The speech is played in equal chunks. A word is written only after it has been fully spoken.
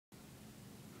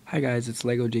Hi guys, it's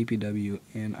Lego JPW,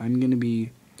 and I'm going to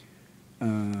be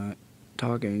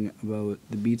talking about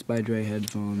the Beats by Dre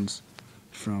headphones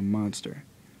from Monster,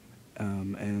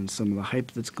 and some of the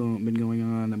hype that's been going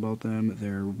on about them,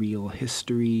 their real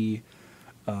history,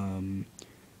 and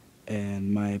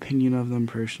my opinion of them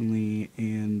personally,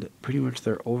 and pretty much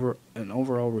an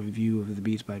overall review of the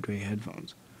Beats by Dre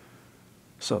headphones.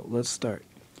 So let's start.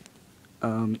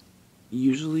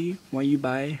 Usually, why you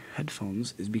buy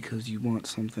headphones is because you want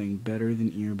something better than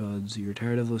earbuds. You're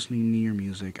tired of listening to your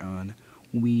music on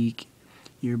weak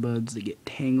earbuds that get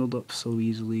tangled up so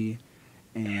easily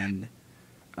and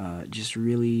just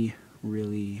really,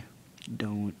 really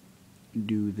don't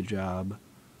do the job.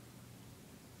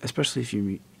 Especially if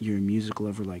you're a music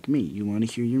lover like me. You want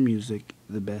to hear your music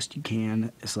the best you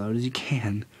can, as loud as you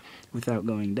can, without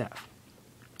going deaf.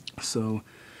 So,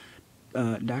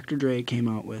 Dr. Dre came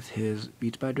out with his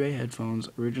Beats by Dre headphones.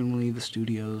 Originally, the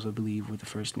Studios, I believe, were the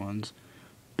first ones.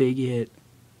 Big hit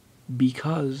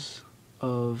because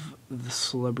of the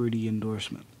celebrity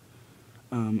endorsement.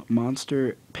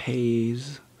 Monster paid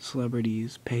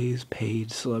celebrities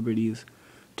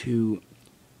to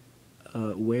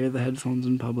wear the headphones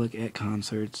in public at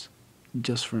concerts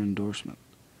just for endorsement.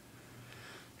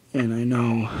 And I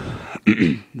know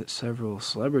that several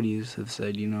celebrities have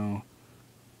said,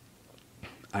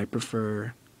 I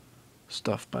prefer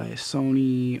stuff by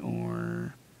Sony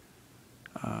or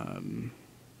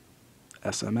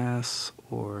SMS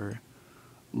or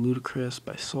Ludacris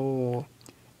by Soul,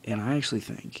 and I actually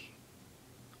think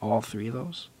all three of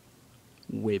those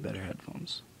way better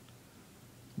headphones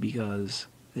because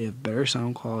they have better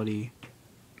sound quality.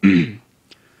 They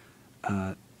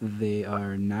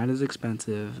are not as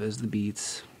expensive as the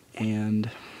Beats, and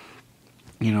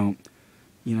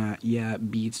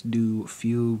Beats do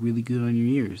feel really good on your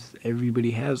ears.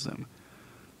 Everybody has them.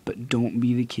 But don't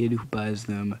be the kid who buys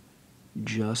them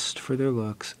just for their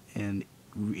looks and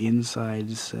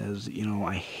inside says,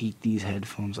 I hate these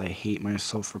headphones. I hate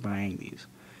myself for buying these.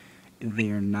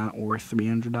 They are not worth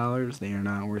 $300. They are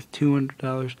not worth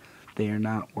 $200. They are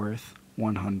not worth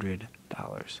 $100.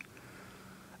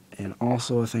 And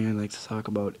also a thing I'd like to talk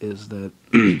about is that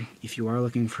if you are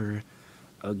looking for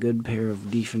a good pair of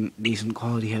decent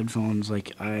quality headphones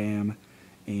like I am,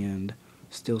 and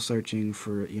still searching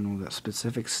for, that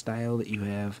specific style that you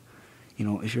have,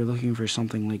 if you're looking for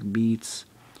something like Beats,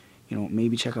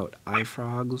 maybe check out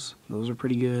iFrogs. Those are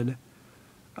pretty good.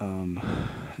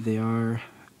 They are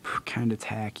kind of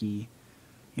tacky,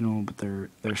 but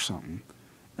they're something.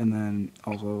 And then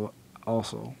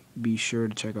also be sure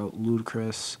to check out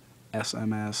Ludacris,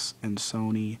 SMS, and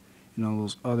Sony,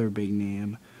 those other big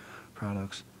name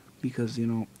products, because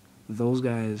those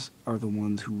guys are the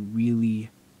ones who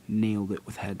really nailed it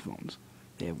with headphones.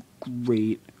 They have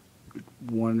great,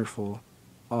 wonderful,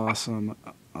 awesome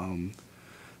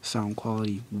sound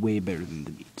quality, way better than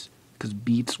the Beats, because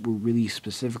Beats were really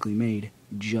specifically made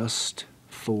just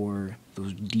for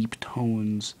those deep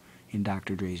tones in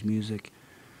Dr. Dre's music.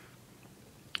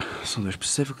 So they're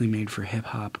specifically made for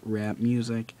hip-hop, rap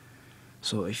music.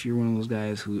 So if you're one of those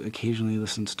guys who occasionally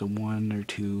listens to one or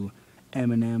two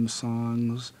Eminem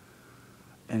songs,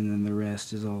 and then the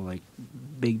rest is all like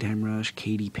Big Time Rush,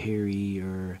 Katy Perry,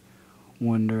 or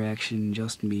One Direction,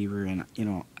 Justin Bieber, and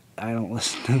I don't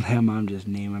listen to them. I'm just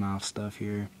naming off stuff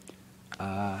here.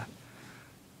 And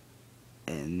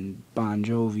Bon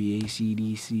Jovi,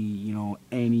 AC/DC,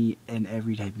 any and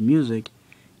every type of music,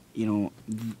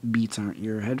 Beats aren't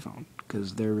your headphone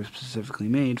because they're specifically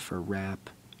made for rap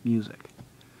music.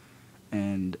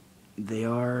 And they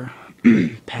are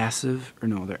they're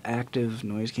active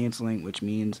noise canceling, which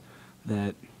means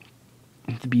that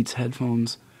the Beats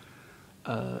headphones,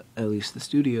 at least the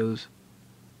Studios,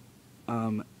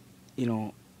 they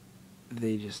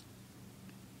just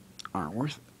aren't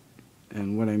worth it.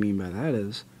 And what I mean by that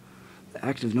is the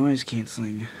active noise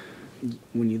canceling.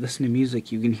 When you listen to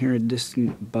music, you can hear a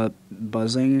distant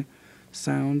buzzing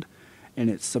sound, and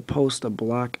it's supposed to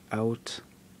block out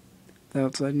the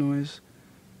outside noise,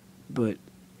 but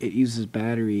it uses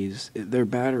batteries. They're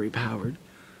battery powered,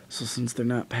 so since they're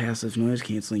not passive noise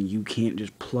canceling, you can't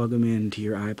just plug them into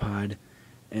your iPod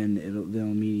and they'll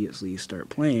immediately start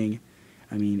playing.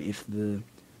 I mean, if the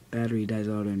battery dies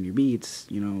out on your Beats,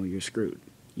 you're screwed.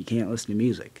 You can't listen to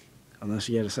music. Unless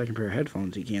you had a second pair of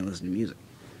headphones, you can't listen to music.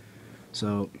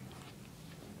 So,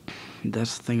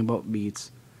 that's the thing about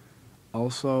Beats.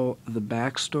 Also, the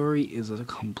backstory is a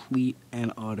complete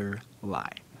and utter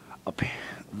lie.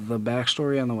 The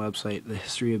backstory on the website, the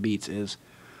history of Beats, is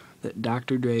that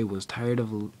Dr. Dre was tired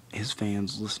of his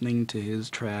fans listening to his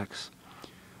tracks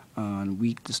on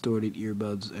weak distorted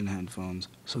earbuds and headphones.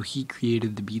 So he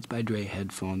created the Beats by Dre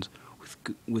headphones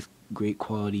with great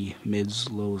quality mids,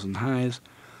 lows, and highs.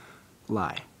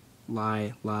 Lie,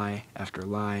 lie after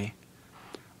lie.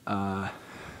 No,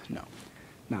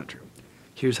 not true.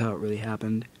 Here's how it really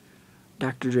happened.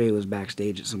 Dr. Dre was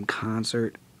backstage at some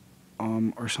concert,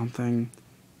 or something,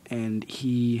 and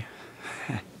he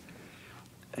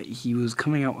was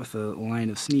coming out with a line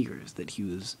of sneakers that he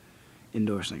was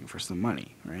endorsing for some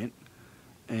money, right?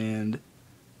 And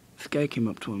this guy came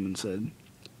up to him and said,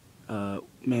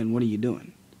 "Man, what are you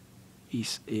doing?"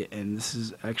 And this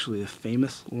is actually a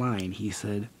famous line. He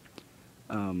said,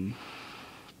 and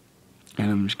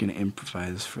I'm just going to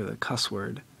improvise for the cuss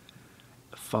word,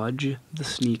 "Fudge the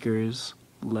sneakers,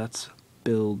 let's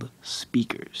build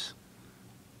speakers."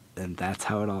 And that's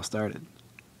how it all started.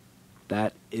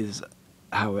 That is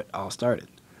how it all started.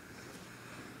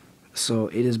 So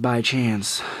it is by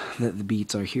chance that the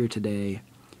Beats are here today.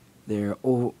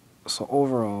 So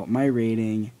overall, my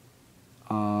rating,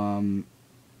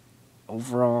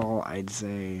 overall, I'd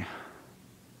say,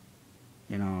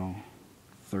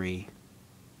 3.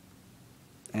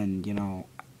 And,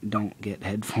 don't get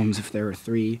headphones if they're a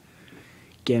 3.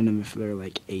 Get them if they're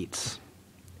like 8s.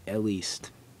 At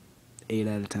least 8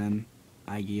 out of 10.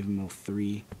 I gave them a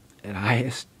 3 at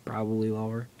highest, probably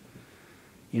lower.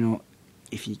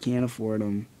 If you can't afford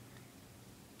them,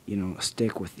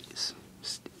 stick with these.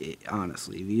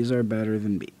 Honestly, these are better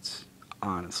than Beats.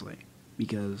 Honestly.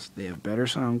 Because they have better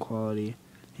sound quality.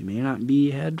 They may not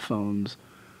be headphones,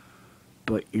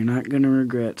 but you're not going to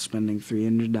regret spending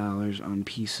 $300 on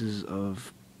pieces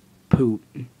of poop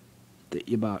that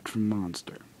you bought from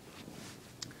Monster.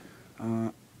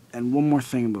 And one more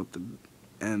thing about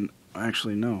and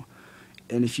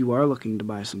if you are looking to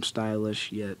buy some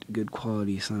stylish yet good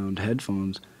quality sound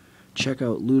headphones, check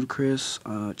out Ludacris,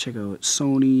 check out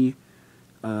Sony,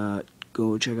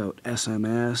 go check out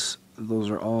SMS. Those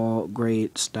are all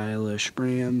great stylish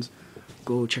brands.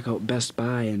 Go check out Best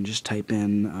Buy and just type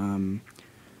in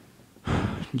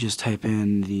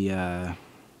the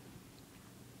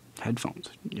headphones,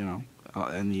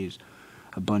 and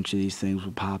a bunch of these things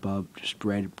will pop up. Just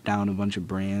write down a bunch of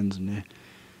brands, and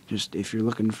just if you're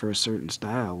looking for a certain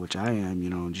style, which I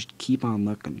am, just keep on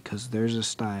looking, because there's a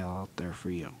style out there for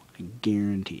you. I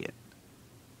guarantee it.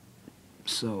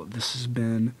 So this has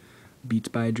been Beats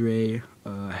by Dre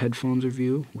headphones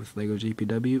review with LEGO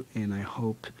JPW, and I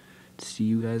hope to see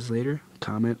you guys later.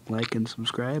 Comment, like, and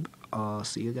subscribe. I'll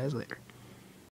see you guys later.